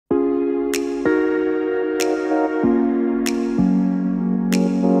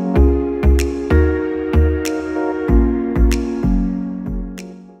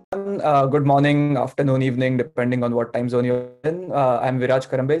Good morning, afternoon, evening, depending on what time zone you're in. I'm Viraj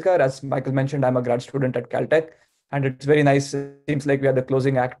Karambelkar. As Michael mentioned, I'm a grad student at Caltech, and it's very nice. It seems like we are the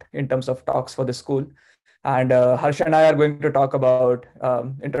closing act in terms of talks for the school. And Harsh and I are going to talk about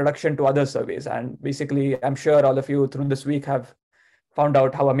introduction to other surveys. And basically, I'm sure all of you through this week have found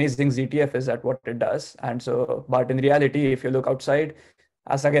out how amazing ZTF is at what it does. And so, but in reality, if you look outside,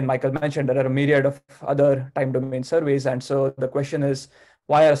 as again, Michael mentioned, there are a myriad of other time domain surveys. And so the question is,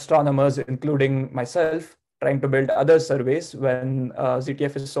 why are astronomers, including myself, trying to build other surveys when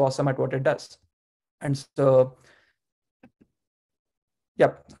ZTF is so awesome at what it does? And so,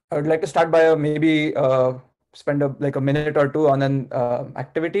 yeah, I would like to start by maybe spend like a minute or two on an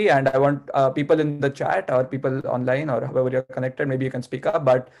activity. And I want people in the chat or people online or however you're connected, maybe you can speak up.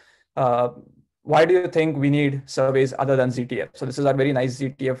 But why do you think we need surveys other than ZTF? So this is our very nice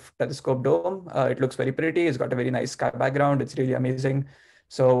ZTF telescope dome. It looks very pretty. It's got a very nice sky background. It's really amazing.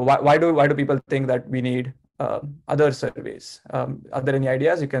 So why do people think that we need other surveys? Are there any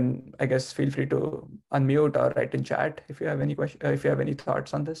ideas? You can, I guess, feel free to unmute or write in chat if you have any question, if you have any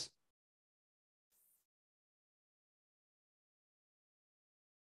thoughts on this.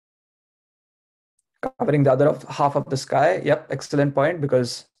 Covering the other half of the sky. Yep, excellent point,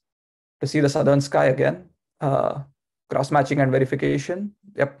 because to see the southern sky again, cross-matching and verification.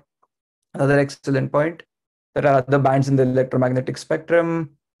 Yep, another excellent point. There are other bands in the electromagnetic spectrum,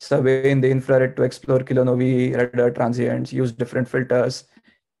 survey in the infrared to explore kilonovae, radar transients, use different filters.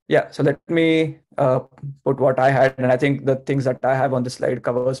 Yeah, so let me put what I had, and I think the things that I have on the slide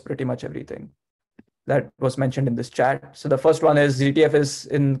covers pretty much everything that was mentioned in this chat. So the first one is ZTF is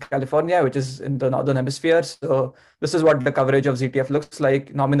in California, which is in the northern hemisphere. So this is what the coverage of ZTF looks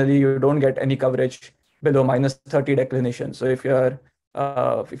like. Nominally, you don't get any coverage below -30 declination. So if your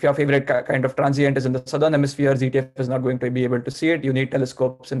favorite kind of transient is in the southern hemisphere, ZTF is not going to be able to see it. You need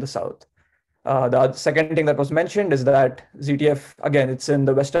telescopes in the south. The second thing that was mentioned is that ZTF, again, it's in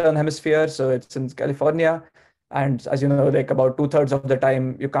the Western hemisphere, so it's in California. And as you know, like about 2/3 of the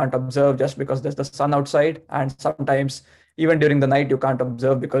time, you can't observe just because there's the sun outside. And sometimes even during the night, you can't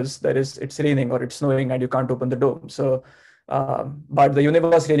observe because it's raining or it's snowing and you can't open the dome. So, but the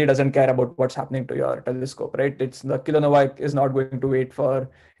universe really doesn't care about what's happening to your telescope, right? It's the kilonova is not going to wait for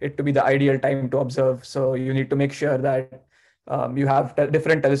it to be the ideal time to observe. So you need to make sure that you have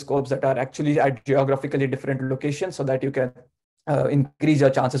different telescopes that are actually at geographically different locations so that you can increase your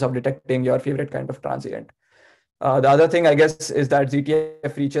chances of detecting your favorite kind of transient. The other thing, I guess, is that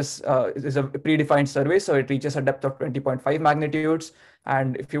ZTF is a predefined survey, so it reaches a depth of 20.5 magnitudes.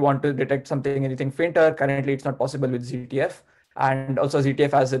 And if you want to detect anything fainter, currently it's not possible with ZTF. And also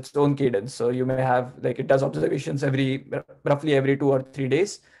ZTF has its own cadence. So you may have, like, it does observations roughly every 2 or 3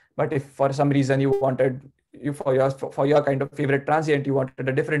 days. But if for some reason you wanted, for your kind of favorite transient, you wanted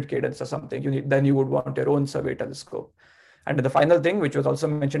a different cadence or something, then you would want your own survey telescope. And the final thing, which was also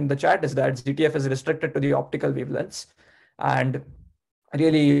mentioned in the chat, is that ZTF is restricted to the optical wavelengths. And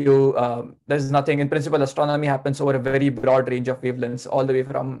really, there's nothing, in principle, astronomy happens over a very broad range of wavelengths, all the way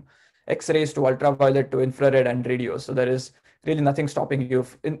from X-rays to ultraviolet to infrared and radio. So there is really nothing stopping you.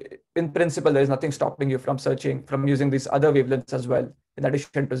 In principle, there is nothing stopping you from using these other wavelengths as well, in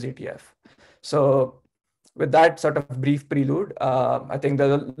addition to ZTF. So with that sort of brief prelude, I think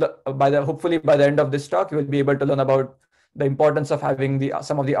hopefully by the end of this talk, you will be able to learn about the importance of having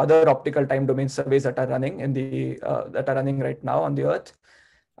some of the other optical time domain surveys that are running right now on the Earth,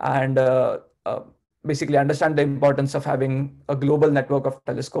 and basically understand the importance of having a global network of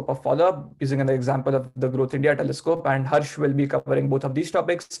telescope of follow-up, using an example of the Growth India telescope. And Harsh will be covering both of these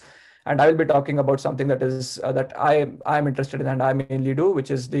topics, and I will be talking about something that I'm interested in and I mainly do,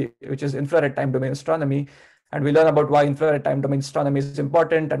 which is infrared time domain astronomy. And we learn about why infrared time domain astronomy is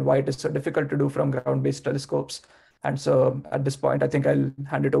important and why it is so difficult to do from ground-based telescopes. And so at this point, I think I'll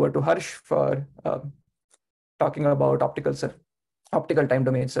hand it over to Harsh for talking about optical time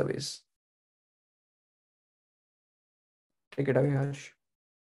domain surveys. Take it away, Harsh.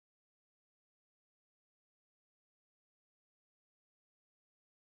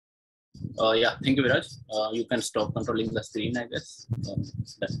 Yeah, thank you, Viraj. You can stop controlling the screen, I guess.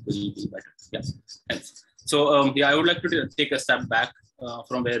 That will be better. Yeah, thanks. So yeah, I would like to take a step back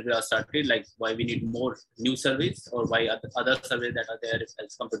from where we are started, like why we need more new surveys or why other surveys that are there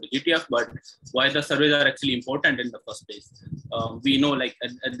as compared to GTF, but why the surveys are actually important in the first place. We know, like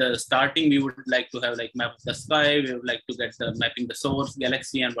at the starting, we would like to have like map the sky, we would like to get the mapping the source,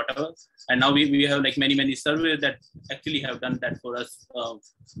 galaxy and whatever. And now we have like many surveys that actually have done that for us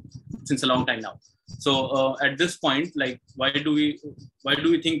since a long time now. So at this point, like why do we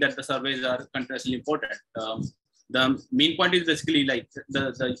think that the surveys are continuously important? The main point is basically like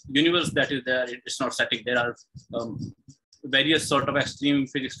the universe that is there, it's not static. There are various sort of extreme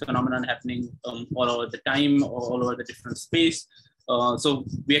physics phenomenon happening all over the time, all over the different space. So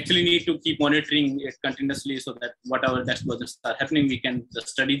we actually need to keep monitoring it continuously so that whatever explosions are happening, we can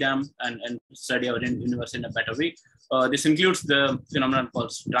study them and study our universe in a better way. This includes the phenomenon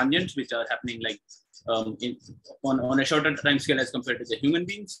called transients, which are happening like on a shorter time scale as compared to the human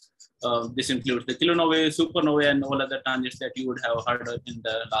beings. This includes the kilonovae, supernovae, and all other transients that you would have heard of in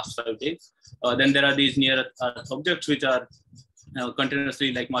the last 5 days. Then there are these near Earth objects, which are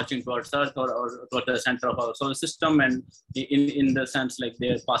continuously like marching towards Earth or towards the center of our solar system, and in the sense like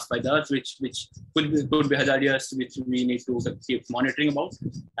they pass by the Earth, which could be hazardous, which we need to keep monitoring about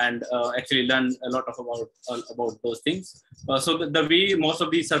and actually learn a lot of about those things. So the way most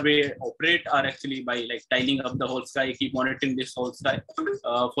of these survey operate are actually by like tiling up the whole sky, keep monitoring this whole sky.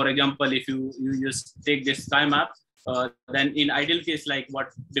 For example, if you just take this sky map. Then in ideal case, like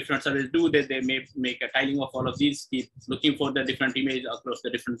what different surveys do, they may make a tiling of all of these, keep looking for the different image across the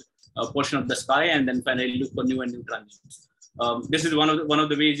different portion of the sky, and then finally look for new and new transients. This is one of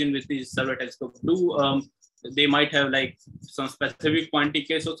the ways in which these survey telescopes do. They might have like some specific quantity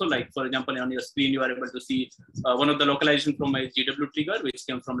case also, like for example, on your screen, you are able to see one of the localization from a GW trigger, which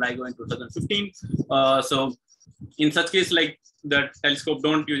came from LIGO in 2015. So in such case, like the telescope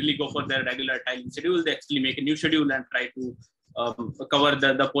don't usually go for their regular tiling schedule. They actually make a new schedule and try to cover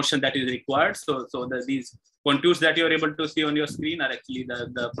the portion that is required. So these contours that you're able to see on your screen are actually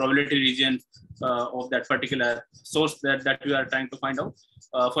the probability region of that particular source that you are trying to find out.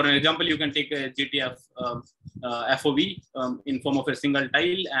 For an example, you can take a ZTF FOV in form of a single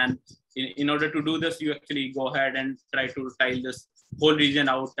tile, and in order to do this, you actually go ahead and try to tile this whole region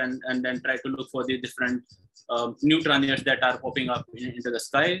out and then try to look for the different new transients that are popping up into the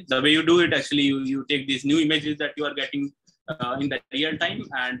sky. The way you do it, actually, you take these new images that you are getting in the real time,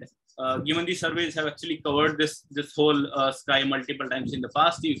 and given these surveys have actually covered this whole sky multiple times in the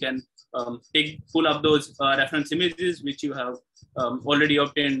past, you can pull up those reference images which you have already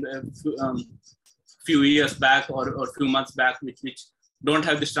obtained few years back or few months back, which don't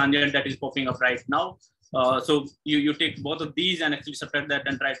have this transient that is popping up right now. So you take both of these and actually subtract that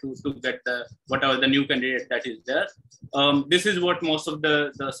and try to get whatever the new candidate that is there. This is what most of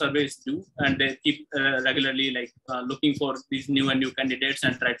the surveys do, and they keep regularly like looking for these new and new candidates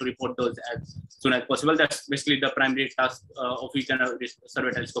and try to report those as soon as possible. That's basically the primary task of each and every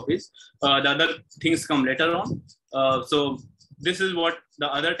survey telescope is. The other things come later on. So this is what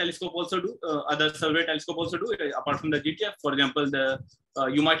the other telescope also do, other survey telescope also do, apart from the GTF. For example,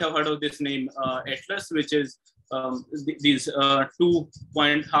 you might have heard of this name Atlas, which is these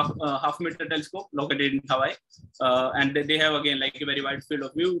 2.5 meter telescope located in Hawaii. And they have, again, like a very wide field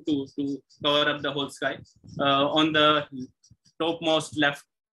of view to cover up the whole sky. On the topmost left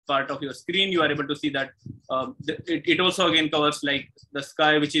part of your screen, you are able to see that it also again covers like the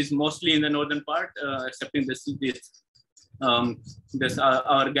sky, which is mostly in the northern part, excepting this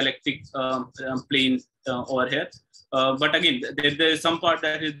our galactic plane over here. But again, there is some part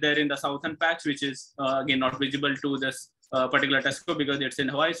that is there in the southern patch, which is again not visible to this particular telescope because it's in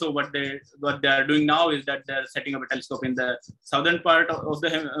Hawaii. So what they are doing now is that they're setting up a telescope in the southern part of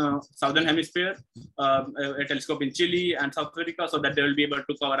the southern hemisphere, a telescope in Chile and South Africa, so that they will be able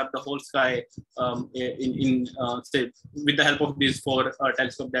to cover up the whole sky say, with the help of these 4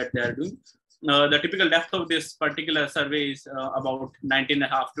 telescopes that they are doing. The typical depth of this particular survey is about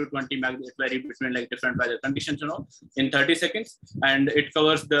 19.5 to 20 meg. It varies between like different weather conditions, in 30 seconds, and it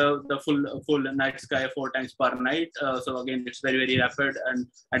covers the full night sky 4 times per night. So again, it's very, very rapid, and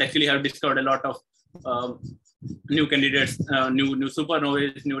actually have discovered a lot of new candidates, new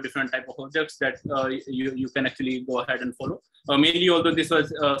supernovae, new different type of objects that you can actually go ahead and follow. Mainly, although this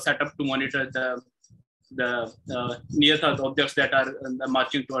was set up to monitor the near Earth objects that are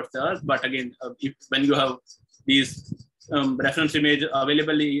marching towards the Earth, but again, when you have these reference image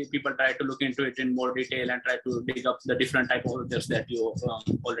available, people try to look into it in more detail and try to dig up the different type of objects that you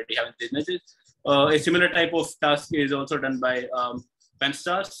already have in these images. A similar type of task is also done by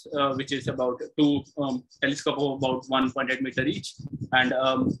Penstars, which is about 2 telescopes of about 1.8 meter each, and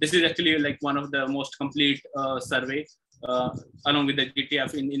this is actually like one of the most complete survey. Along with the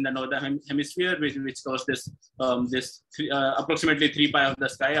GTF in the northern hemisphere, which covers this approximately 3 pi of the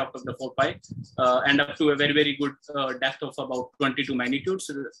sky out of the 4 pi, and up to a very, very good depth of about 22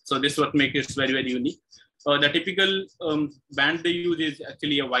 magnitudes. So this what makes it very, very unique. The typical band they use is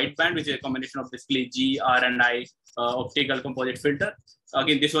actually a wide band, which is a combination of basically G, R, and I optical composite filter.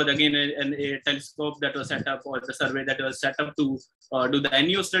 again, this was again a telescope that was set up, or the survey that was set up to do the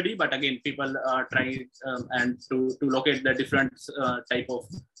NU study. But again, people trying and to locate the different type of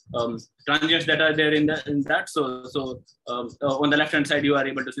transients that are there in that. So on the left hand side, you are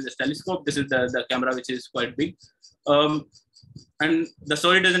able to see this telescope. This is the camera, which is quite big. And the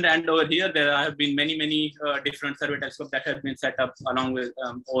story doesn't end over here. There have been many different survey telescopes that have been set up along with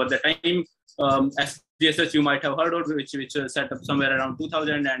over the time. SDSS you might have heard of, which was set up somewhere around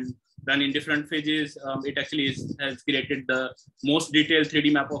 2000 and run in different phases. It actually has created the most detailed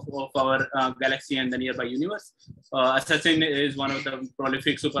 3D map of our galaxy and the nearby universe. Assassin is one of the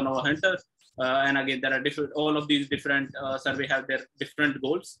prolific supernova hunter. And again, there are all of these different survey have their different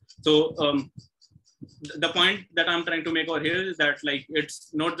goals. So the point that I'm trying to make over here is that, like,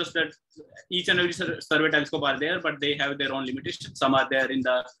 it's not just that each and every survey telescope are there, but they have their own limitations. Some are there in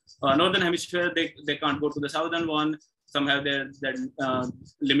the northern hemisphere, they can't go to the southern one. Some have their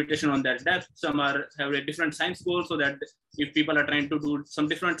limitation on their depth. Some have a different science goal, so that if people are trying to do some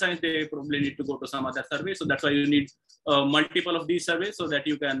different science, they probably need to go to some other survey. So that's why you need multiple of these surveys so that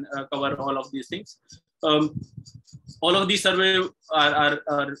you can cover all of these things. All of these surveys are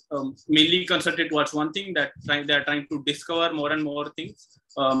mainly concentrated towards one thing, that they are trying to discover more and more things.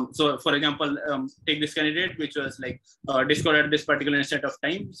 So for example, take this candidate, which was like discovered at this particular instant of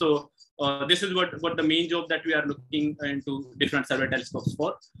time. So this is what the main job that we are looking into different survey telescopes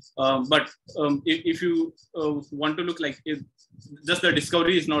for. But if you want to look, like, if just the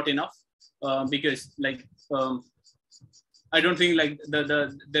discovery is not enough, because like I don't think like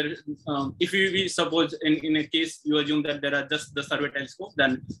if we suppose in a case you assume that there are just the survey telescope,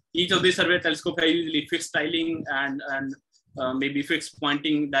 then each of these survey telescope have usually fixed styling and maybe fixed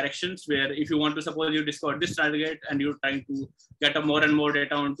pointing directions, where if you want to suppose you discover this target and you're trying to get up more and more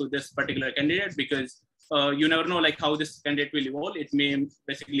data onto this particular candidate, because you never know like how this candidate will evolve. It may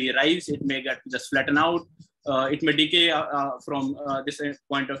basically rise, it may get just flatten out, it may decay from this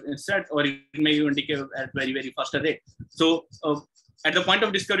point of inset, or it may even decay at very faster rate. So at the point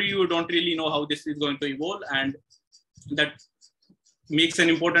of discovery, you don't really know how this is going to evolve, and that makes an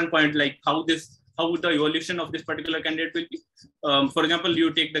important point, like how the evolution of this particular candidate will be. For example,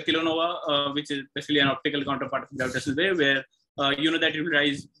 you take the kilonova, which is basically an optical counterpart of gravitational wave, where you know that it will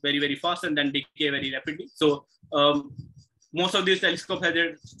rise very fast and then decay very rapidly. So most of these telescopes have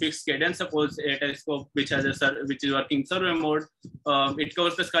a fixed cadence. Suppose a telescope which is working survey mode, it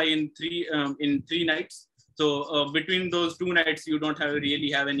covers the sky in three nights. So between those 2 nights, you don't really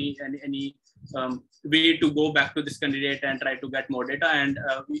have any way to go back to this candidate and try to get more data. And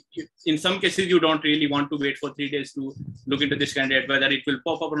in some cases, you don't really want to wait for 3 days to look into this candidate, whether it will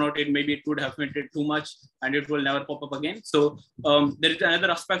pop up or not. Maybe it would have emitted too much and it will never pop up again. So there is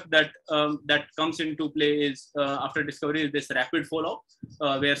another aspect that comes into play is after discovery is this rapid follow-up,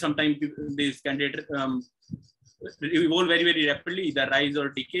 where sometimes these candidates evolve very rapidly, either rise or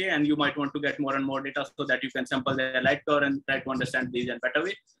decay, and you might want to get more and more data so that you can sample their light curve and try to understand these in a better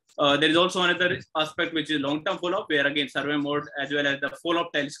way. There is also another aspect, which is long-term follow-up, where again survey mode as well as the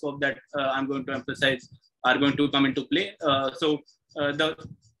follow-up telescope that I'm going to emphasize are going to come into play. So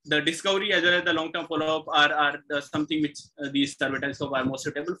the discovery as well as the long-term follow-up are something which these survey telescopes are most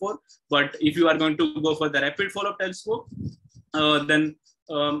suitable for. But if you are going to go for the rapid follow-up telescope, then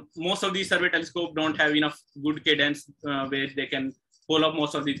most of these survey telescopes don't have enough good cadence where they can follow up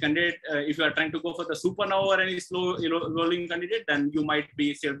most of these candidates. If you are trying to go for the supernova or any slow rolling candidate, then you might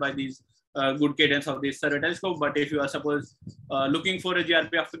be saved by these good cadence of this survey telescope. But if you are suppose looking for a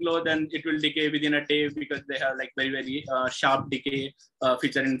GRP afterglow, then it will decay within a day, because they have like very sharp decay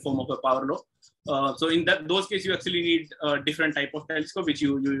feature in form of a power law. So in those cases, you actually need a different type of telescope, which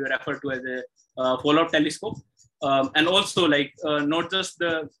you refer to as a follow-up telescope. And also, like not just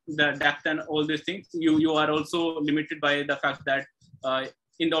the depth and all these things, you are also limited by the fact that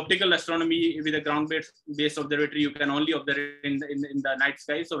in the optical astronomy with a ground-based observatory, you can only observe in the night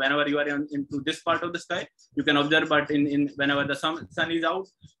sky. So whenever you are into this part of the sky, you can observe, but whenever the sun is out,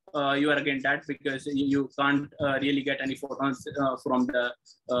 you are again dead, because you can't really get any photons from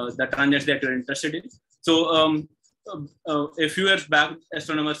the transients that you're interested in. So a few years back,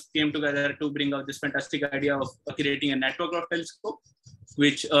 astronomers came together to bring out this fantastic idea of creating a network of telescopes,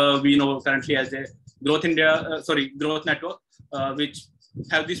 which we know currently as a growth network, which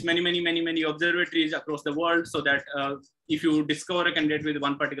have these many observatories across the world, so that if you discover a candidate with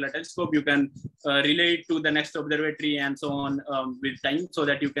one particular telescope, you can relay it to the next observatory and so on with time, so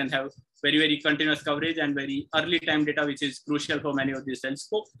that you can have very continuous coverage and very early time data, which is crucial for many of these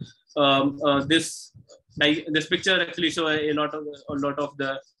telescopes. This picture actually shows a lot of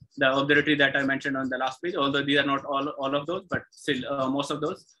the the observatory that I mentioned on the last page, although these are not all of those, but still most of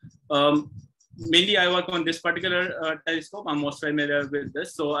those. Mainly I work on this particular telescope. I'm most familiar with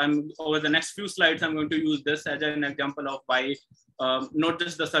this. So over the next few slides, I'm going to use this as an example of why not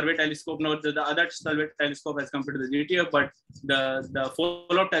just the survey telescope, not the other survey telescope as compared to the ZTF, but the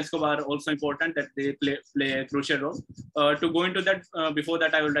follow-up telescope are also important, that they play a crucial role. To go into that, before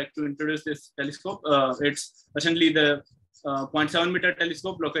that, I would like to introduce this telescope. It's essentially the 0.7 meter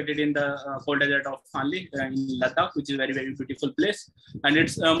telescope located in the cold desert of Hanli in Ladakh, which is a very, very beautiful place. And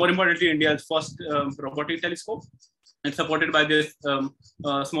it's more importantly India's first robotic telescope. It's supported by this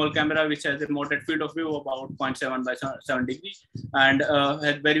small camera, which has a moderate field of view of about 0.7 by 7 degree, and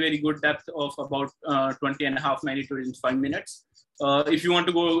has very, very good depth of about 20.5 magnitude in 5 minutes. If you want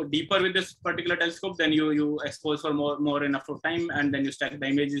to go deeper with this particular telescope, then you expose for more enough of time, and then you stack the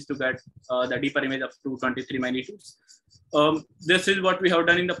images to get the deeper image up to 23 magnitudes. This is what we have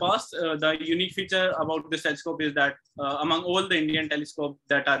done in the past. The unique feature about this telescope is that among all the Indian telescopes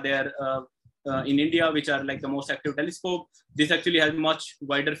that are there in India, which are like the most active telescope, this actually has much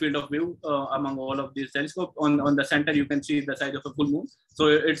wider field of view among all of these telescopes. On the center, you can see the size of a full moon. So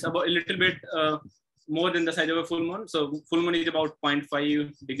it's about a little bit more than the size of a full moon. So full moon is about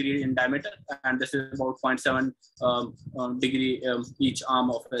 0.5 degree in diameter, and this is about 0.7 degree each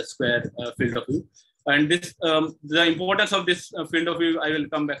arm of a square field of view. And this, the importance of this field of view, I will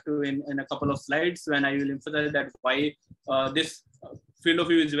come back to in a couple of slides, when I will emphasize that why this field of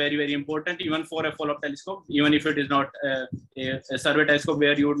view is very, very important, even for a follow-up telescope, even if it is not a survey telescope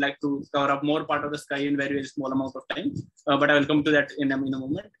where you would like to cover up more part of the sky in very, very small amount of time. But I will come to that in a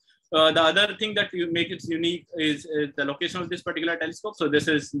moment. The other thing that you make it unique is the location of this particular telescope. So this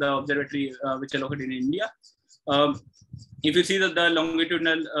is the observatory which is located in India. If you see that the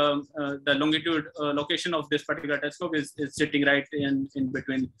longitude location of this particular telescope is sitting right in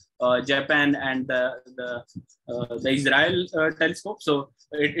between Japan and the Israel telescope. So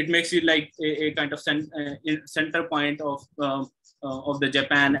it makes it like a kind of center point of the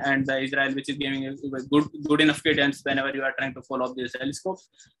Japan and the Israel, which is giving a good enough cadence whenever you are trying to follow up these telescopes,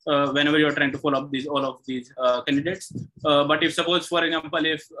 whenever you are trying to follow up all of these candidates. But if suppose, for example,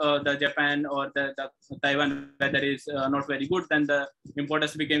 if the Japan or the Taiwan weather is not very good, then the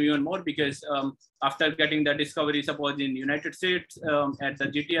importance became even more, because after getting the discovery, suppose in United States at the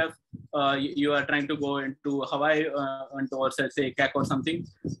ZTF, you are trying to go into Hawaii or say CAC or something,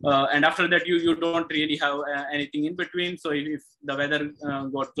 and after that you don't really have anything in between. So if the weather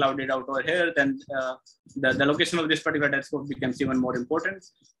got clouded out over here, then the location of this particular telescope becomes even more important.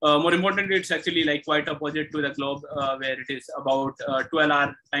 More importantly, it's actually like quite opposite to the globe, where it is about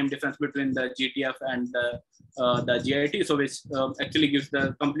 12-hour time difference between the GTF and the GIT, so which actually gives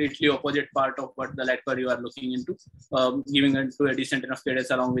the completely opposite part of what the light curve you are looking into, giving it to a decent enough cadence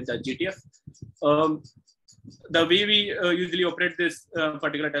along with the GTF. The way we usually operate this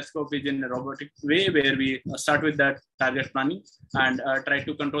particular telescope is in a robotic way, where we start with that target planning and try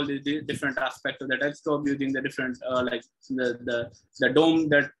to control the different aspects of the telescope using the different like the dome,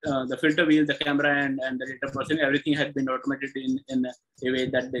 that the filter wheel, the camera, and the data processing. Everything has been automated in a way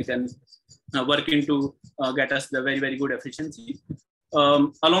that they can work into get us the very, very good efficiency.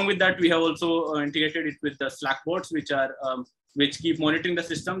 Along with that, we have also integrated it with the Slack bots, which keep monitoring the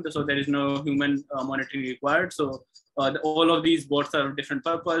system. So there is no human monitoring required. So all of these bots are of different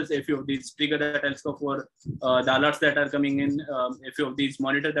purpose. A few of these trigger the telescope for the alerts that are coming in. A few of these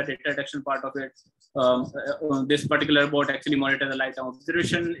monitor the data detection part of it. This particular bot actually monitor the light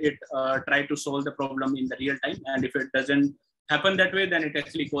observation. It try to solve the problem in the real time. And if it doesn't happen that way, then it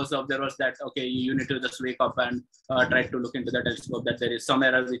actually calls the observers that, okay, you need to just wake up and try to look into the telescope, that there is some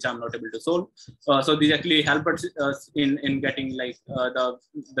error which I'm not able to solve. So these actually help us in getting like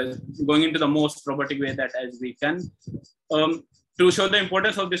going into the most robotic way that as we can. To show the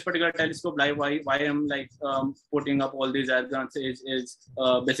importance of this particular telescope, like why I'm like putting up all these diagrams is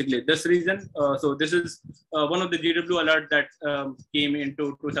basically this reason. So this is one of the GW alert that came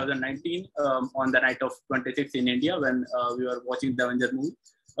into 2019 on the night of 26 in India, when we were watching the Avenger movie.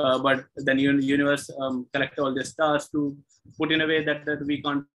 But then universe collect all the stars to put in a way that we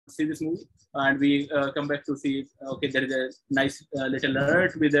can't see this movie, and we come back to see, okay, there is a nice little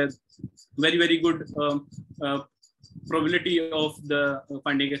alert with a very, very good probability of the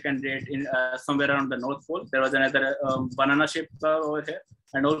finding a candidate in somewhere around the North Pole. There was another banana shape over here.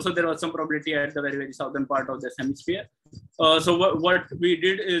 And also there was some probability at the very, very southern part of this hemisphere. So what we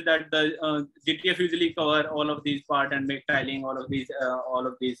did is that the ZTF usually cover all of these part and make tiling all of these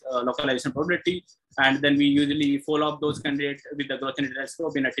localization probability. And then we usually follow up those candidates with the growth in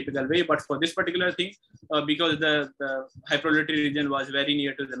telescope in a typical way. But for this particular thing, because the high probability region was very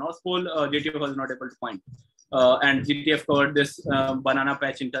near to the North Pole, ZTF was not able to find. And ZTF covered this banana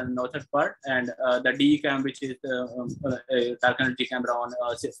patch in the northern part, and the DE cam, which is a dark energy camera on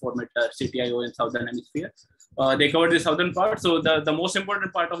 4-meter CTIO in southern hemisphere. They covered the southern part. So the most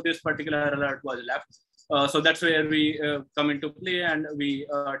important part of this particular alert was left. So that's where we come into play, and we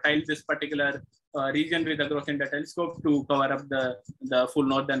tiled this particular region with the growth in the telescope to cover up the full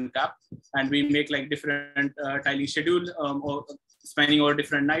northern cap, and we make like different tiling schedule or spanning over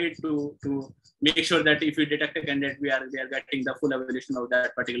different night to make sure that if we detect a candidate, we are getting the full evaluation of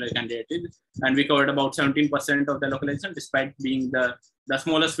that particular candidate. And we covered about 17% of the localization, despite being the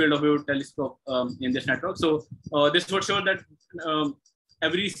smallest field of view telescope in this network. So this would show that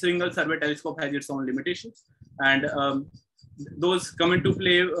every single survey telescope has its own limitations, and those come into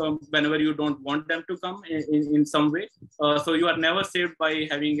play whenever you don't want them to come in some way. So you are never saved by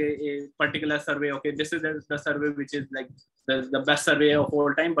having a particular survey. Okay, this is the survey which is like the best survey of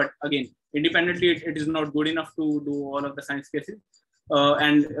all time. But again, independently, it is not good enough to do all of the science cases.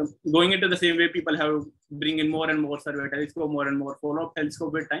 And going into the same way, people have bring in more and more survey telescope, more and more follow-up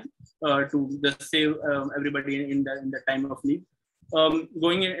telescope with time to just save everybody in the time of need.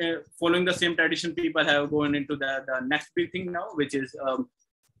 Following the same tradition, people have gone into the next big thing now, which is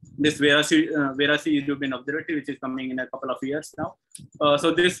this Vera C Rubin Observatory, which is coming in a couple of years now.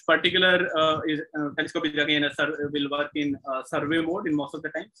 So this particular telescope is again will work in survey mode in most of the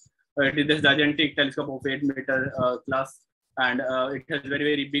times. It is this gigantic telescope of 8-meter class, and it has very,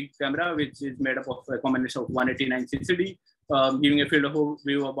 very big camera, which is made up of a combination of 189 CCD, giving a field of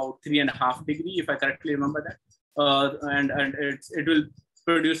view about 3.5 degrees, if I correctly remember that. And it will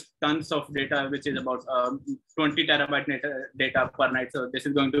produce tons of data, which is about 20 terabyte data per night. So this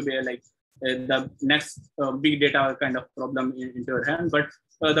is going to be like the next big data kind of problem into your hand. But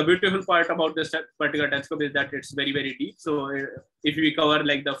the beautiful part about this particular telescope is that it's very, very deep. So if we cover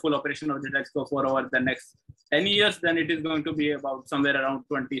like the full operation of the telescope for over the next 10 years, then it is going to be about somewhere around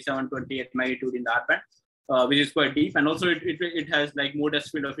 27, 28 magnitude in the R band, which is quite deep. And also it has like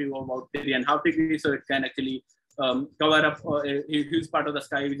modest field of view of about 3.5 degrees. So it can actually cover up a huge part of the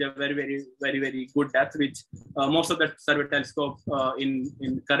sky with a very, very, very, very good depth, which most of the survey telescopes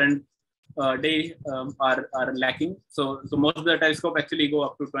in current day are lacking. So most of the telescope actually go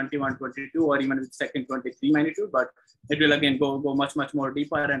up to 21, 22, or even with second 23 magnitude, but it will again go much more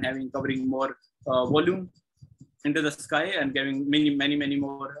deeper and covering more volume into the sky and giving many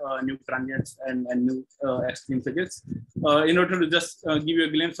more new transients and new extreme physics. In order to just give you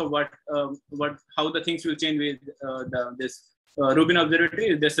a glimpse of how the things will change with this Rubin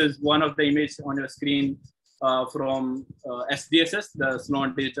Observatory. This is one of the images on your screen from SDSS, the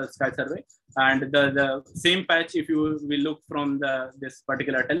Sloan Digital Sky Survey, and the same patch. If you will look from this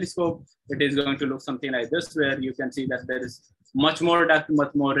particular telescope, it is going to look something like this, where you can see that there is much more depth,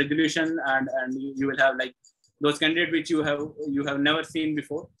 much more resolution, and you will have like those candidates which you have never seen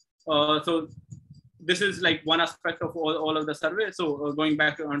before. So this is like one aspect of all of the survey. So going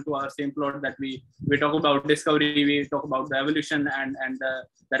back onto our same plot that we talk about discovery, we talk about the evolution and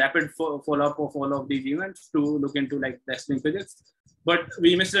the rapid follow-up of all of these events to look into like the extreme physics. But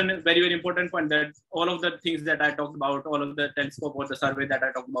we missed a very, very important point, that all of the things that I talked about, all of the telescope or the survey that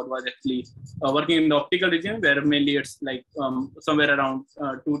I talked about was actually working in the optical region, where mainly it's like somewhere around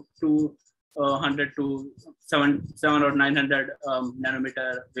 200 to 700 or 900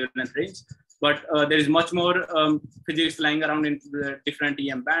 nanometer wavelength range. But there is much more physics lying around in the different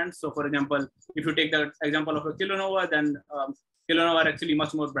EM bands. So for example, if you take the example of a kilonova, then kilonova are actually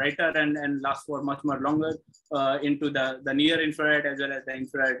much more brighter and last for much more longer into the near infrared as well as the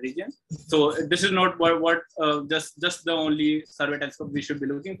infrared region. So this is not what just the only survey telescope we should be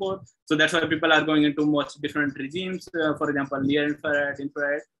looking for. So that's why people are going into much different regimes, for example, near infrared,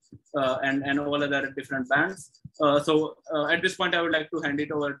 infrared, and all other different bands. So at this point, I would like to hand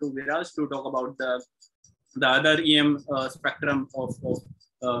it over to Viraj to talk about the other EM spectrum of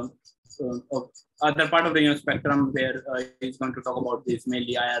other part of the EM spectrum, where he's going to talk about this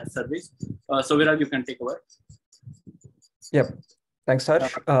mainly IR surveys. So Viraj, you can take over. Yep. Thanks,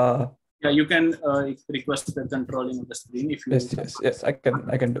 Harsh. Yeah, you can request the controlling of the screen if you. Yes. I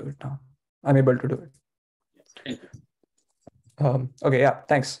can do it now. I'm able to do it. Thank you. Okay, yeah,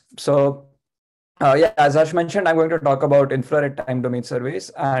 thanks. So Yeah, as Ash mentioned, I'm going to talk about infrared time domain surveys.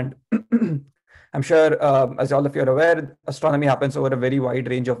 And I'm sure, as all of you are aware, astronomy happens over a very wide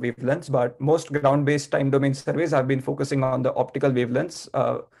range of wavelengths, but most ground-based time domain surveys have been focusing on the optical wavelengths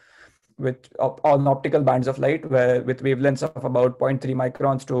on optical bands of light with wavelengths of about zero point 0.3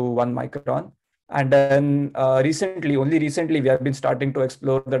 microns to 1 micron. And then only recently, we have been starting to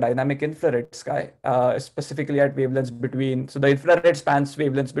explore the dynamic infrared sky, specifically at wavelengths between, so the infrared spans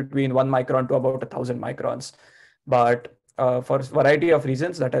wavelengths between 1 micron to about 1,000 microns. But for a variety of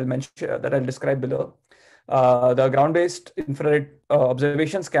reasons that I'll mention, that I'll describe below, the ground-based infrared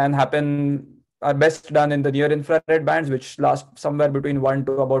observations are best done in the near infrared bands, which last somewhere between 1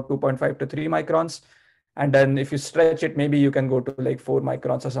 to about 2.5 to 3 microns. And then if you stretch it, maybe you can go to like 4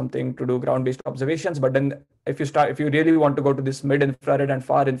 microns or something to do ground-based observations. But then if you really want to go to this mid-infrared and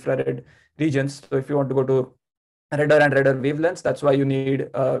far infrared regions, so if you want to go to redder and redder wavelengths, that's why you need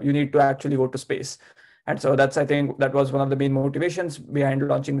to actually go to space. And so I think that was one of the main motivations behind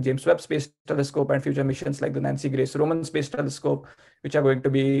launching the James Webb Space Telescope and future missions like the Nancy Grace Roman Space Telescope, which are going to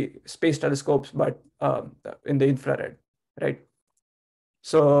be space telescopes, but in the infrared, right?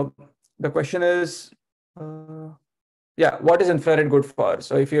 So the question is, yeah, what is infrared good for?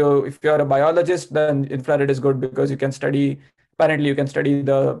 So if you're a biologist, then infrared is good because apparently you can study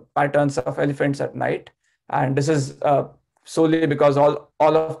the patterns of elephants at night. And this is solely because all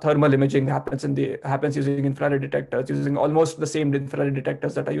of thermal imaging happens using infrared detectors, using almost the same infrared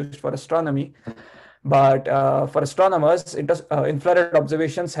detectors that are used for astronomy. But for astronomers, infrared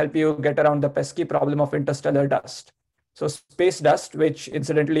observations help you get around the pesky problem of interstellar dust. So space dust, which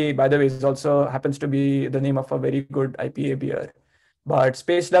incidentally, by the way, is also happens to be the name of a very good IPA beer. But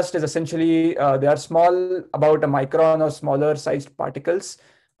space dust is essentially, they are small, about a micron or smaller sized particles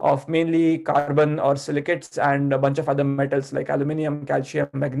of mainly carbon or silicates and a bunch of other metals like aluminum, calcium,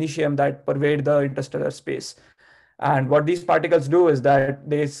 magnesium that pervade the interstellar space. And what these particles do is that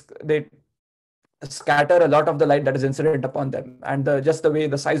they scatter a lot of the light that is incident upon them. And just the way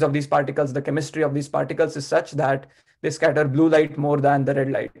the size of these particles, the chemistry of these particles is such that they scatter blue light more than the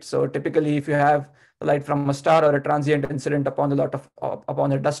red light. So typically, if you have the light from a star or a transient incident upon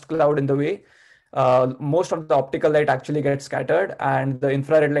a dust cloud in the way, most of the optical light actually gets scattered and the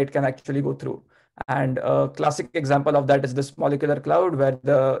infrared light can actually go through. And a classic example of that is this molecular cloud, where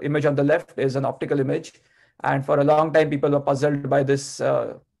the image on the left is an optical image. And for a long time, people were puzzled by this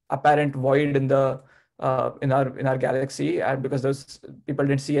apparent void in our galaxy, and because those people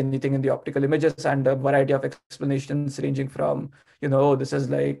didn't see anything in the optical images, and a variety of explanations ranging from this is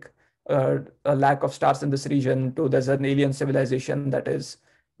like a lack of stars in this region to there's an alien civilization that is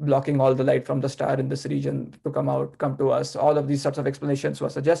blocking all the light from the star in this region to come to us. All of these sorts of explanations were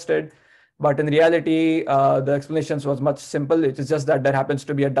suggested, but in reality, the explanations was much simple. It is just that there happens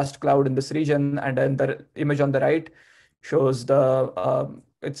to be a dust cloud in this region, and then the image on the right shows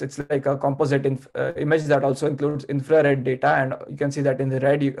it's like a composite image that also includes infrared data. And you can see that in the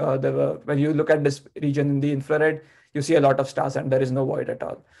red, when you look at this region in the infrared, you see a lot of stars and there is no void at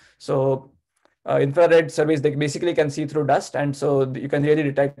all. So infrared surveys, they basically can see through dust. And so you can really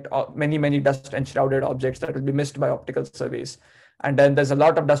detect many dust enshrouded objects that will be missed by optical surveys. And then there's a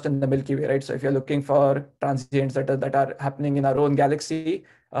lot of dust in the Milky Way, right? So if you're looking for transients that are happening in our own galaxy,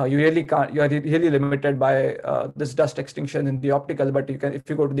 you really can't. You are really limited by this dust extinction in the optical. But if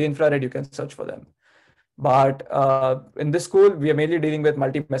you go to the infrared, you can search for them. But in this school, we are mainly dealing with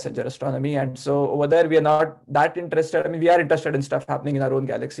multi-messenger astronomy, and so over there we are not that interested. I mean, we are interested in stuff happening in our own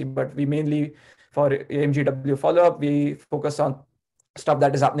galaxy, but we mainly, for AMGW follow-up, we focus on stuff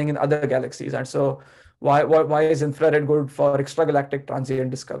that is happening in other galaxies. And so why is infrared good for extragalactic transient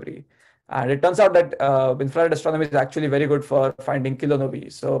discovery? And it turns out that infrared astronomy is actually very good for finding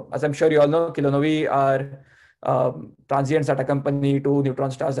kilonovae. So as I'm sure you all know, kilonovae are transients that accompany two neutron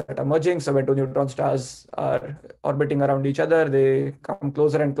stars that are merging. So when two neutron stars are orbiting around each other, they come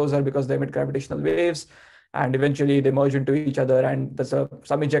closer and closer because they emit gravitational waves, and eventually they merge into each other. And there's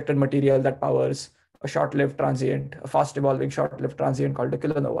some ejected material that powers a short-lived transient, a fast-evolving short-lived transient called a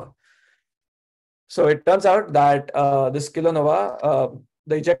kilonova. So it turns out that this kilonova,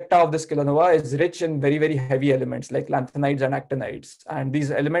 the ejecta of this kilonova is rich in very heavy elements like lanthanides and actinides. And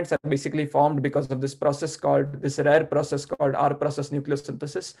these elements are basically formed because of this rare process called R-process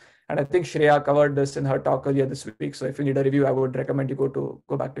nucleosynthesis. And I think Shreya covered this in her talk earlier this week. So if you need a review, I would recommend you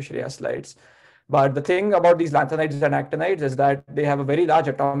go back to Shreya's slides. But the thing about these lanthanides and actinides is that they have a very large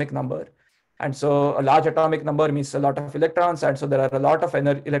atomic number. And so a large atomic number means a lot of electrons. And so there are a lot of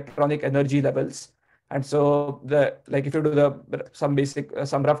electronic energy levels. And so if you do some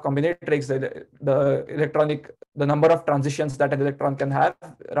rough combinatorics, the number of transitions that an electron can have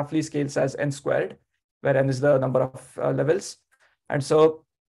roughly scales as n squared, where n is the number of levels. And so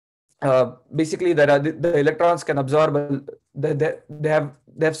basically the electrons can absorb, they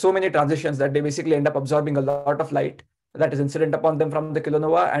have so many transitions that they basically end up absorbing a lot of light that is incident upon them from the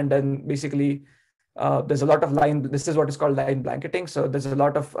kilonova. And then basically there's a lot of line, this is what is called line blanketing. So there's a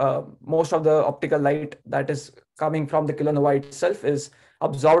lot of, most of the optical light that is coming from the kilonova itself is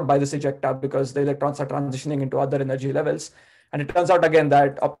absorbed by this ejecta because the electrons are transitioning into other energy levels. And it turns out again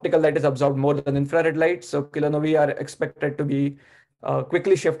that optical light is absorbed more than infrared light. So kilonovae are expected to be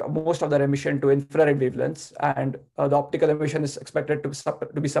quickly shift most of their emission to infrared wavelengths, and the optical emission is expected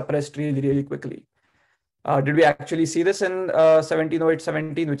to be suppressed really, really quickly. Did we actually see this in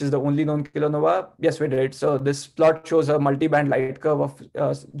 170817, which is the only known kilonova? Yes, we did. So this plot shows a multi-band light curve of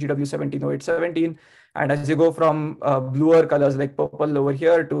GW 170817. And as you go from bluer colors like purple over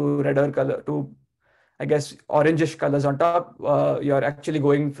here to redder color to, I guess, orangish colors on top, you're actually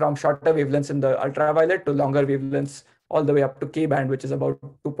going from shorter wavelengths in the ultraviolet to longer wavelengths all the way up to K band, which is about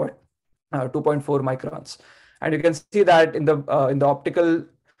 2.4 microns. And you can see that in the optical,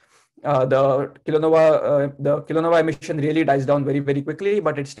 the kilonova emission really dies down very, very quickly,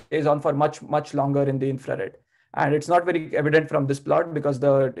 but it stays on for much, much longer in the infrared. And it's not very evident from this plot because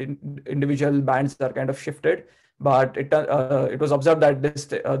the individual bands are kind of shifted. But it was observed that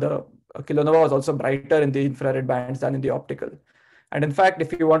the kilonova was also brighter in the infrared bands than in the optical. And in fact,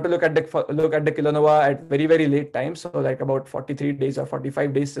 if you want to look at the kilonova at very, very late times, so like about 43 days or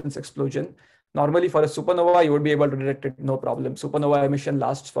 45 days since explosion, normally for a supernova, you would be able to detect it no problem. Supernova emission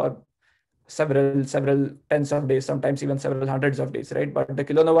lasts for several tens of days, sometimes even several hundreds of days, right? But the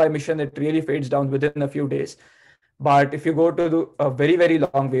kilonova emission, it really fades down within a few days. But if you go to a very, very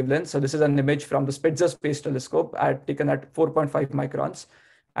long wavelength, so this is an image from the Spitzer Space Telescope taken at 4.5 microns.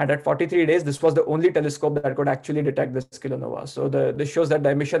 And at 43 days, this was the only telescope that could actually detect this kilonova. So this shows that the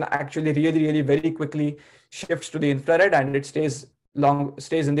emission actually really, really very quickly shifts to the infrared, and it stays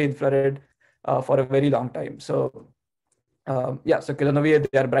in the infrared for a very long time. So yeah, so kilonovae,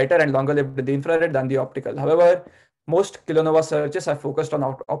 they are brighter and longer lived in the infrared than the optical. However, most kilonova searches are focused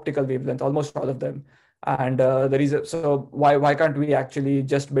on optical wavelength, almost all of them. And the reason, so why can't we actually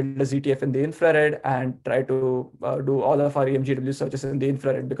just build a ZTF in the infrared and try to do all of our EMGW searches in the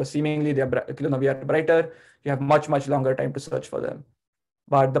infrared? Because seemingly kilonovae are brighter, you have much, much longer time to search for them.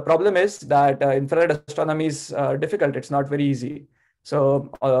 But the problem is that infrared astronomy is difficult. It's not very easy.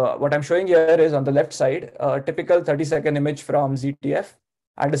 So what I'm showing here is on the left side, a typical 30-second image from ZTF.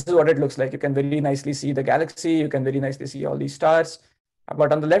 And this is what it looks like. You can very nicely see the galaxy. You can very nicely see all these stars.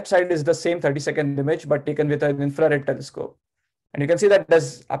 But on the left side is the same 30-second image, but taken with an infrared telescope. And you can see that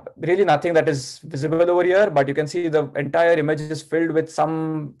there's really nothing that is visible over here, but you can see the entire image is filled with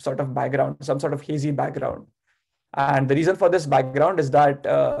some sort of background, some sort of hazy background. And the reason for this background is that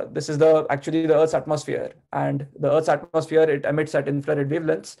this is actually the Earth's atmosphere. And the Earth's atmosphere, it emits at infrared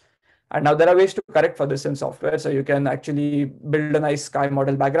wavelengths. And now there are ways to correct for this in software. So you can actually build a nice sky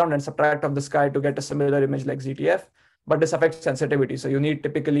model background and subtract off the sky to get a similar image like ZTF. But this affects sensitivity. So you need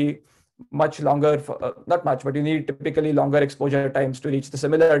typically much longer, not much, but you need typically longer exposure times to reach the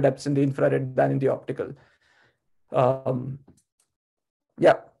similar depths in the infrared than in the optical.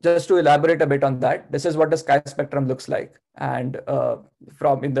 Yeah, just to elaborate a bit on that, this is what the sky spectrum looks like, and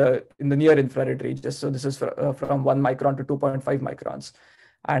from in the near infrared ranges. So this is from 1 micron to 2.5 microns,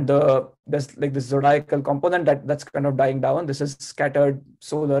 and there's like this zodiacal component that's kind of dying down. This is scattered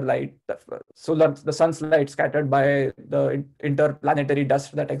solar light, the sun's light scattered by the interplanetary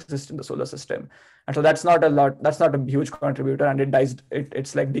dust that exists in the solar system, and so that's not a lot. That's not a huge contributor, and it dies.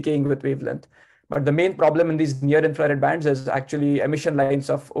 It's like decaying with wavelength. But the main problem in these near infrared bands is actually emission lines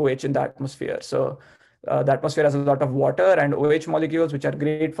of OH in the atmosphere. So the atmosphere has a lot of water and OH molecules, which are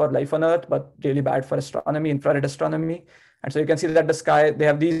great for life on Earth, but really bad for astronomy, infrared astronomy. And so you can see that the sky, they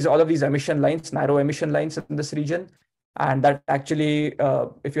have all of these emission lines, narrow emission lines in this region. And that actually,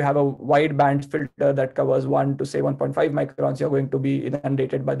 if you have a wide band filter that covers 1 to say 1.5 microns, you're going to be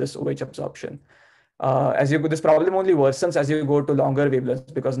inundated by this OH absorption. As you go, this problem only worsens as you go to longer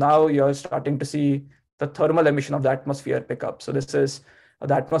wavelengths, because now you're starting to see the thermal emission of the atmosphere pick up. So this is,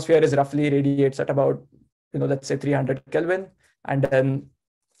 the atmosphere is roughly radiates at about, let's say 300 Kelvin. And then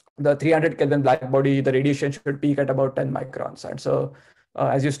the 300 Kelvin black body, the radiation should peak at about 10 microns. And so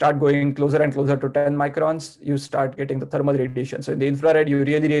as you start going closer and closer to 10 microns, you start getting the thermal radiation. So in the infrared, you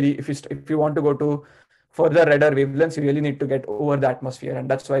really, if you want to go to further redder wavelengths, you really need to get over the atmosphere. And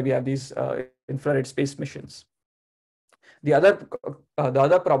that's why we have these infrared space missions. The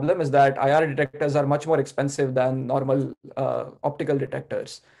other problem is that IR detectors are much more expensive than normal optical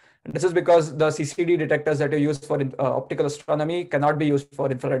detectors. And this is because the CCD detectors that are used for optical astronomy cannot be used for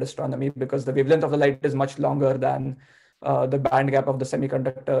infrared astronomy because the wavelength of the light is much longer than the band gap of the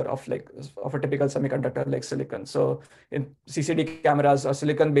semiconductor of a typical semiconductor like silicon. So in CCD cameras or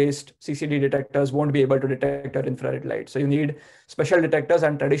silicon-based CCD detectors won't be able to detect your infrared light. So you need special detectors,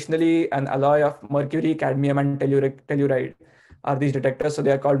 and traditionally an alloy of mercury, cadmium, and telluride are these detectors. So they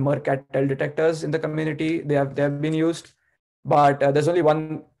are called MERCAT-TEL detectors in the community. They have been used, but there's only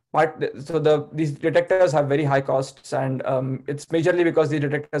one part. So these detectors have very high costs, and it's majorly because these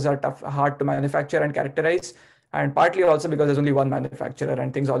detectors are hard to manufacture and characterize, and partly also because there's only one manufacturer,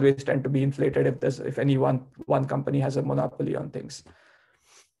 and things always tend to be inflated if any one company has a monopoly on things.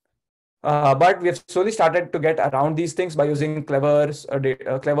 But we have slowly started to get around these things by using clever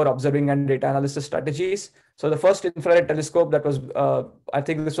observing and data analysis strategies. So the first infrared telescope that was, I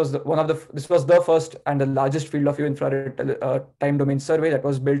think this was the first and the largest field of view infrared time domain survey that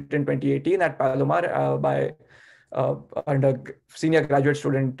was built in 2018 at Palomar by under senior graduate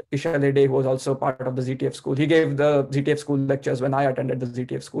student Ishal Ede, who was also part of the ZTF school. He gave the ZTF school lectures when I attended the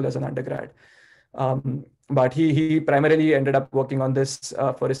ZTF school as an undergrad. But he primarily ended up working on this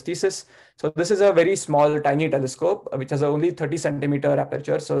for his thesis. So this is a very small, tiny telescope, which has only 30 centimeter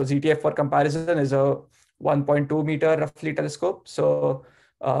aperture. So ZTF, for comparison, is a 1.2 meter roughly telescope. So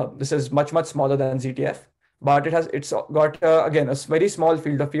this is much smaller than ZTF. But it's got again a very small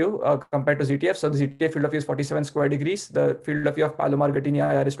field of view compared to ZTF. So the ZTF field of view is 47 square degrees. The field of view of Palomar Gattini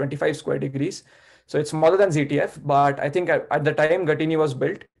IR is 25 square degrees. So it's smaller than ZTF. But I think at the time Gattini was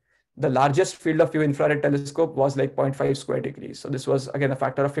built, the largest field of view infrared telescope was like 0.5 square degrees. So this was again a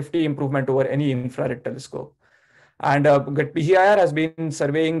factor of 50 improvement over any infrared telescope. And PGIR has been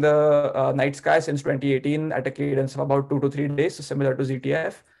surveying the night sky since 2018 at a cadence of about 2 to 3 days, so similar to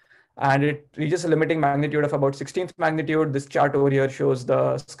ZTF. And it reaches a limiting magnitude of about 16th magnitude. This chart over here shows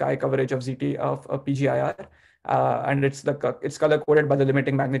the sky coverage of PGIR. And it's color coded by the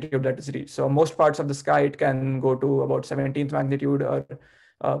limiting magnitude that is reached. So most parts of the sky, it can go to about 17th magnitude or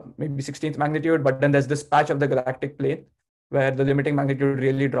maybe 16th magnitude, but then there's this patch of the galactic plane where the limiting magnitude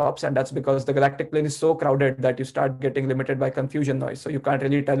really drops, and that's because the galactic plane is so crowded that you start getting limited by confusion noise. So you can't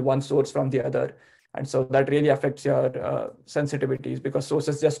really tell one source from the other, and so that really affects your sensitivities because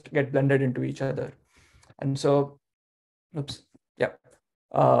sources just get blended into each other. And so, oops, yeah.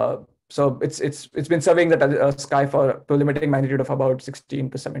 So it's been surveying the sky to a limiting magnitude of about 16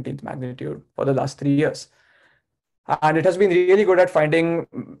 to 17th magnitude for the last 3 years. And it has been really good at finding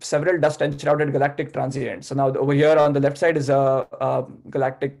several dust-enshrouded galactic transients. So now over here on the left side is a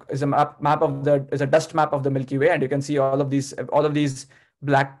dust map of the Milky Way, and you can see all of these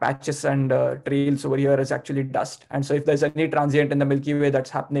black patches and trails over here is actually dust. And so if there's any transient in the Milky Way that's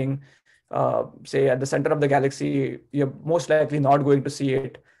happening, say at the center of the galaxy, you're most likely not going to see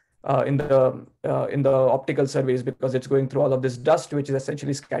it in the optical surveys because it's going through all of this dust, which is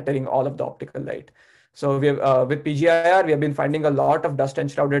essentially scattering all of the optical light. So we have, with PGIR, we have been finding a lot of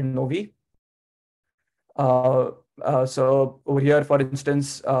dust-enshrouded novae. So over here, for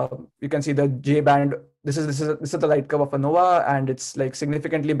instance, you can see the J band. This is the light curve of a nova, and it's like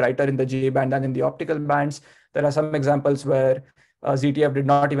significantly brighter in the J band than in the optical bands. There are some examples where ZTF did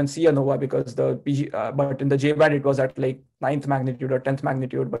not even see a nova because but in the J band it was at like 9th magnitude or 10th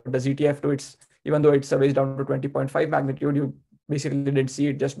magnitude. But the ZTF even though it surveys down to 20.5 magnitude, you basically didn't see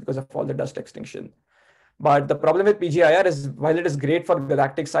it just because of all the dust extinction. But the problem with PGIR is, while it is great for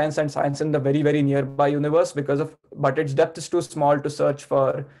galactic science and science in the very, very nearby universe, but its depth is too small to search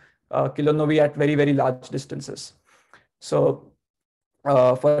for kilonovae at very, very large distances. So,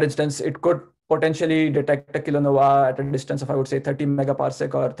 for instance, it could potentially detect a kilonova at a distance of, I would say, 30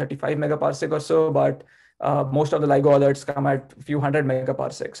 megaparsec or 35 megaparsec or so, but most of the LIGO alerts come at a few hundred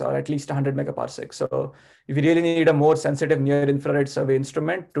megaparsecs or at least 100 megaparsecs. So if you really need a more sensitive near-infrared survey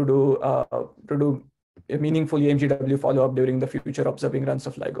instrument to do a meaningful EMGW follow-up during the future observing runs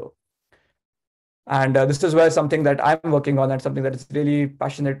of LIGO. And this is where something that I'm working on and something that is really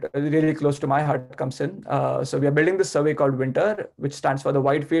passionate, really close to my heart comes in. So we are building this survey called WINTER, which stands for the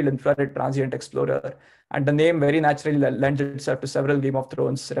Wide Field Infrared Transient Explorer. And the name very naturally lends itself to several Game of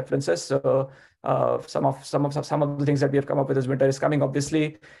Thrones references. So some of the things that we have come up with as WINTER is coming,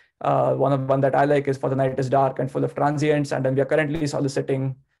 obviously. One that I like is For the Night is Dark and Full of Transients. And then we are currently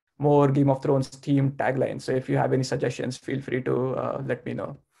soliciting more Game of Thrones themed taglines. So if you have any suggestions, feel free to let me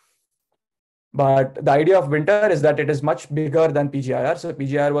know. But the idea of WINTER is that it is much bigger than PGIR. So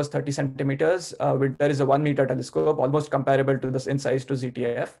PGIR was 30 centimeters. WINTER is a 1 meter telescope, almost comparable to in size to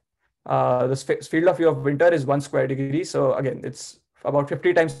ZTF. The field of view of winter is 1 square degree. So again, it's about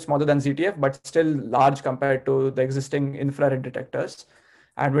 50 times smaller than ZTF, but still large compared to the existing infrared detectors.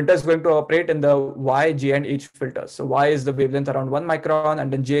 And winter is going to operate in the Y, J, and H filters. So Y is the wavelength around 1 micron,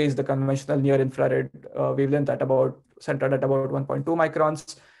 and then J is the conventional near infrared wavelength at about centered at about 1.2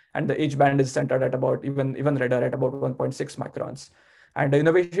 microns, and the H band is centered at about even redder at about 1.6 microns. And the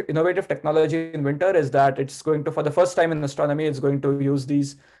innovative technology in winter is that it's going to, for the first time in astronomy, it's going to use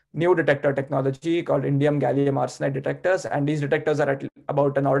these new detector technology called indium gallium arsenide detectors. And these detectors are at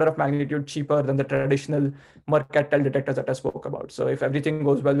about an order of magnitude cheaper than the traditional Mercatel detectors that I spoke about. So if everything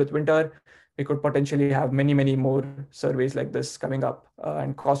goes well with winter, we could potentially have many, many more surveys like this coming up,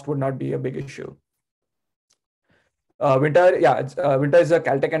 and cost would not be a big issue. Winter is a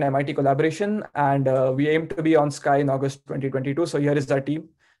Caltech and MIT collaboration, and we aim to be on Sky in August 2022. So here is our team.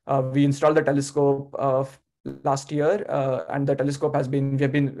 We installed the telescope last year, and the telescope we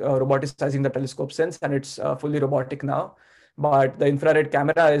have been roboticizing the telescope since, and it's fully robotic now. But the infrared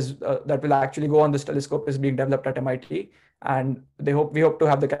camera is that will actually go on this telescope is being developed at MIT, and we hope to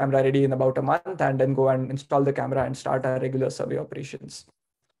have the camera ready in about a month, and then go and install the camera and start our regular survey operations.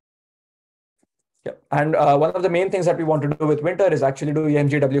 Yeah, and one of the main things that we want to do with winter is actually do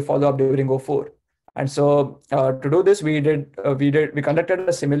EMGW follow-up during O4. And so to do this, we conducted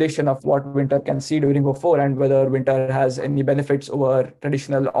a simulation of what winter can see during O4 and whether winter has any benefits over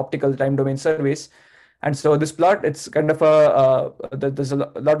traditional optical time domain surveys. And so this plot, it's kind of there's a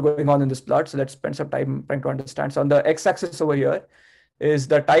lot going on in this plot. So let's spend some time trying to understand. So on the x-axis over here is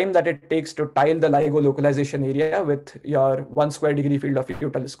the time that it takes to tile the LIGO localization area with your 1 square degree field of view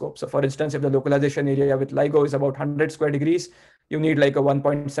telescope. So for instance, if the localization area with LIGO is about 100 square degrees, you need like a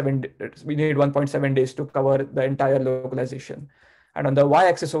 1.7, we need 1.7 days to cover the entire localization. And on the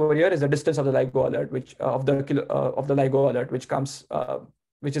y-axis over here is the distance of the LIGO alert, which of the LIGO alert, which comes,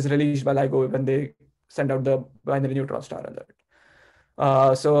 which is released by LIGO when they send out the binary neutron star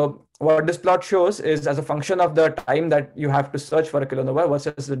alert. So what this plot shows is, as a function of the time that you have to search for a kilonova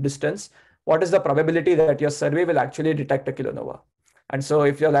versus the distance, what is the probability that your survey will actually detect a kilonova? And so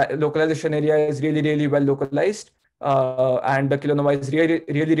if your localization area is really, really well localized, and the kilonova is really,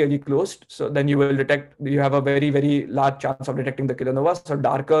 really, really close, so then you have a very, very large chance of detecting the kilonova. So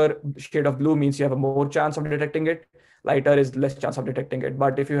darker shade of blue means you have a more chance of detecting it. Lighter is less chance of detecting it.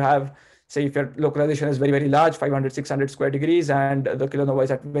 But if you have, say, if your localization is very, very large, 500, 600 square degrees, and the kilonova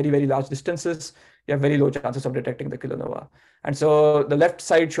is at very, very large distances, you have very low chances of detecting the kilonova. And so the left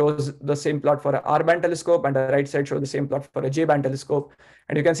side shows the same plot for an R-band telescope, and the right side shows the same plot for a J-band telescope.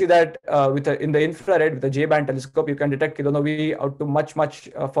 And you can see that in the infrared, with the J-band telescope, you can detect kilonovae out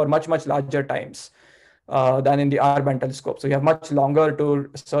to for much larger times than in the R-band telescope. So you have much longer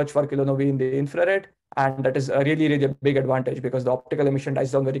to search for kilonovae in the infrared. And that is a really, really big advantage because the optical emission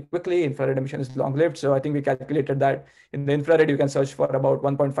dies down very quickly. Infrared emission is long-lived. So I think we calculated that in the infrared, you can search for about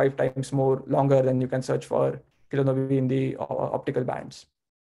 1.5 times more longer than you can search for kilonovae in the optical bands.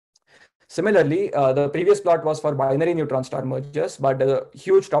 Similarly, the previous plot was for binary neutron star mergers, but the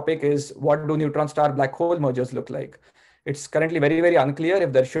huge topic is, what do neutron star black hole mergers look like? It's currently very, very unclear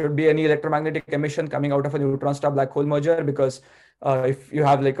if there should be any electromagnetic emission coming out of a neutron star black hole merger, because if you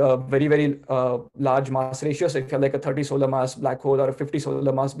have like a very, very large mass ratio, so if you have like a 30 solar mass black hole or a 50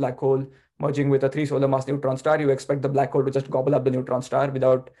 solar mass black hole merging with a 3 solar mass neutron star, you expect the black hole to just gobble up the neutron star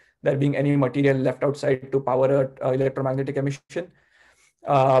without there being any material left outside to power a electromagnetic emission.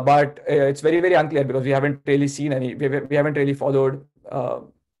 But it's very, very unclear because we haven't really seen we haven't really followed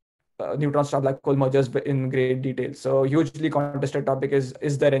neutron star black hole mergers in great detail. So hugely contested topic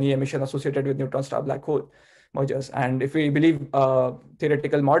is there any emission associated with neutron star black hole mergers? And if we believe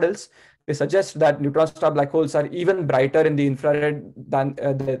theoretical models, they suggest that neutron star black holes are even brighter in the infrared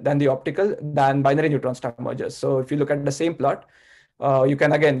than the optical than binary neutron star mergers. So if you look at the same plot, you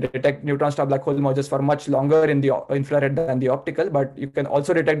can again detect neutron star black hole mergers for much longer in the infrared than the optical, but you can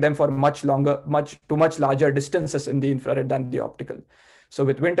also detect them for much larger distances in the infrared than the optical. So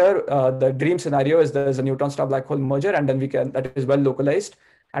with winter, the dream scenario is there's a neutron star black hole merger, and then that is well localized,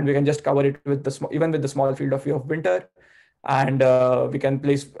 and we can just cover it with even with the small field of view of winter, and we can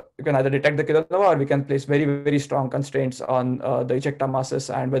either detect the kilonova, or we can place very, very strong constraints on the ejecta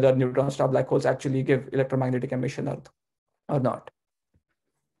masses and whether neutron star black holes actually give electromagnetic emission or not.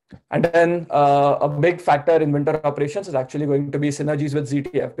 And then a big factor in winter operations is actually going to be synergies with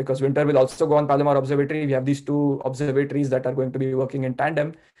ZTF, because winter will also go on Palomar Observatory. We have these two observatories that are going to be working in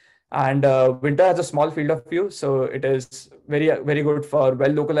tandem. And winter has a small field of view, so it is very, very good for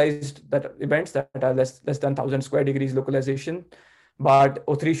well-localized events that are less than 1,000 square degrees localization. But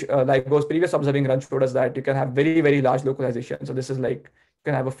O3, like those previous observing run showed us that you can have very, very large localization. So this is like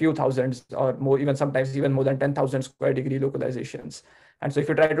can have a few thousands or more, even sometimes even more than 10,000 square degree localizations. And so if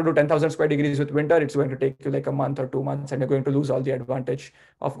you try to do 10,000 square degrees with winter, it's going to take you like a month or 2 months, and you're going to lose all the advantage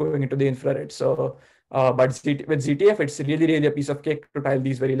of going into the infrared. So, but with ZTF, it's really, really a piece of cake to tile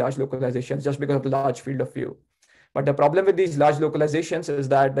these very large localizations just because of the large field of view. But the problem with these large localizations is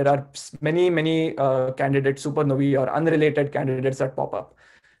that there are many, many candidate supernovae or unrelated candidates that pop up.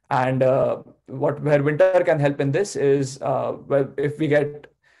 And where winter can help in this is, well, if we get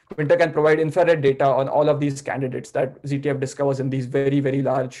winter can provide infrared data on all of these candidates that ZTF discovers in these very, very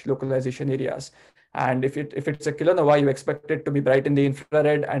large localization areas. And if it's a kilonova, you expect it to be bright in the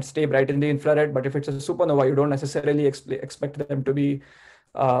infrared and stay bright in the infrared. But if it's a supernova, you don't necessarily expect them to be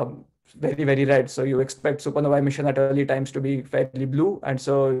very, very red. So you expect supernova emission at early times to be fairly blue, and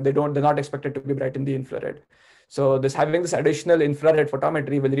so they're not expected to be bright in the infrared. So having this additional infrared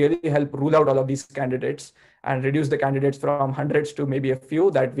photometry will really help rule out all of these candidates and reduce the candidates from hundreds to maybe a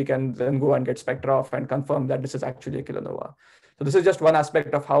few that we can then go and get spectra of and confirm that this is actually a kilonova. So this is just one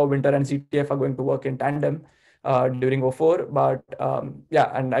aspect of how winter and ZTF are going to work in tandem during O4. But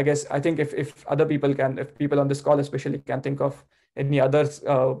yeah, and I think if other people can, if people on this call especially can think of any other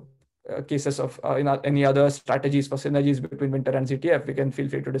cases of any other strategies for synergies between winter and ZTF, we can feel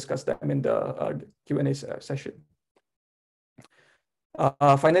free to discuss them in the Q&A session.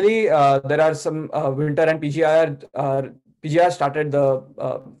 Finally, there are some winter and PGIR. PGIR started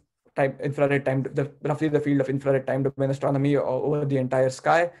the infrared time, roughly the field of infrared time domain astronomy over the entire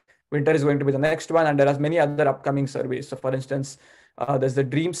sky. Winter is going to be the next one, and there are many other upcoming surveys. So, for instance, there's the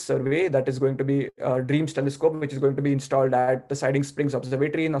DREAMS survey that is going to be DREAMS telescope, which is going to be installed at the Siding Springs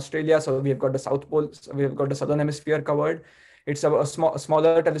Observatory in Australia. So we have got the South Pole, we have got the Southern Hemisphere covered. It's a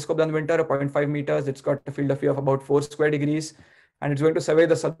smaller telescope than winter, 0.5 meters. It's got a field of view of about 4 square degrees, and it's going to survey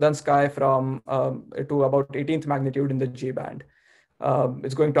the southern sky from to about 18th magnitude in the J band.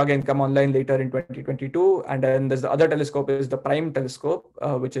 It's going to again come online later in 2022, and then there's the other telescope is the PRIME telescope,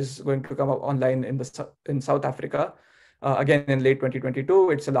 which is going to come up online in South Africa. Again in late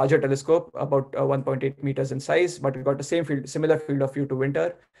 2022. It's a larger telescope, about 1.8 meters in size, but we've got the similar field of view to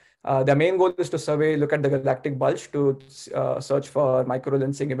winter. Their main goal is to look at the galactic bulge to search for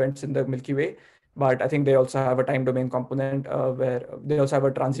microlensing events in the Milky Way. But I think they also have a time domain component where they also have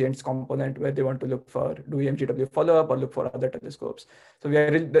a transients component where they want to look for do EMGW follow-up or look for other telescopes. So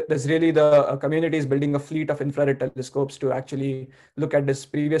there's really the community is building a fleet of infrared telescopes to actually look at this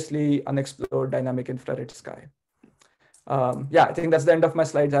previously unexplored dynamic infrared sky. Yeah, I think that's the end of my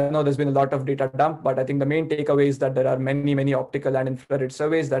slides. I know there's been a lot of data dump, but I think the main takeaway is that there are many, many optical and infrared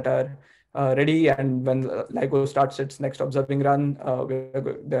surveys that are ready. And when LIGO starts its next observing run,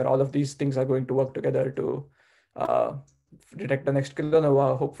 all of these things are going to work together to detect the next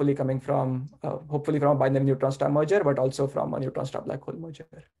kilonova, hopefully coming from a binary neutron star merger, but also from a neutron star black hole merger.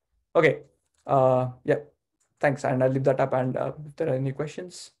 Okay, yeah, thanks. And I'll leave that up. And if there are any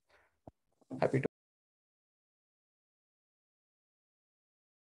questions, happy to.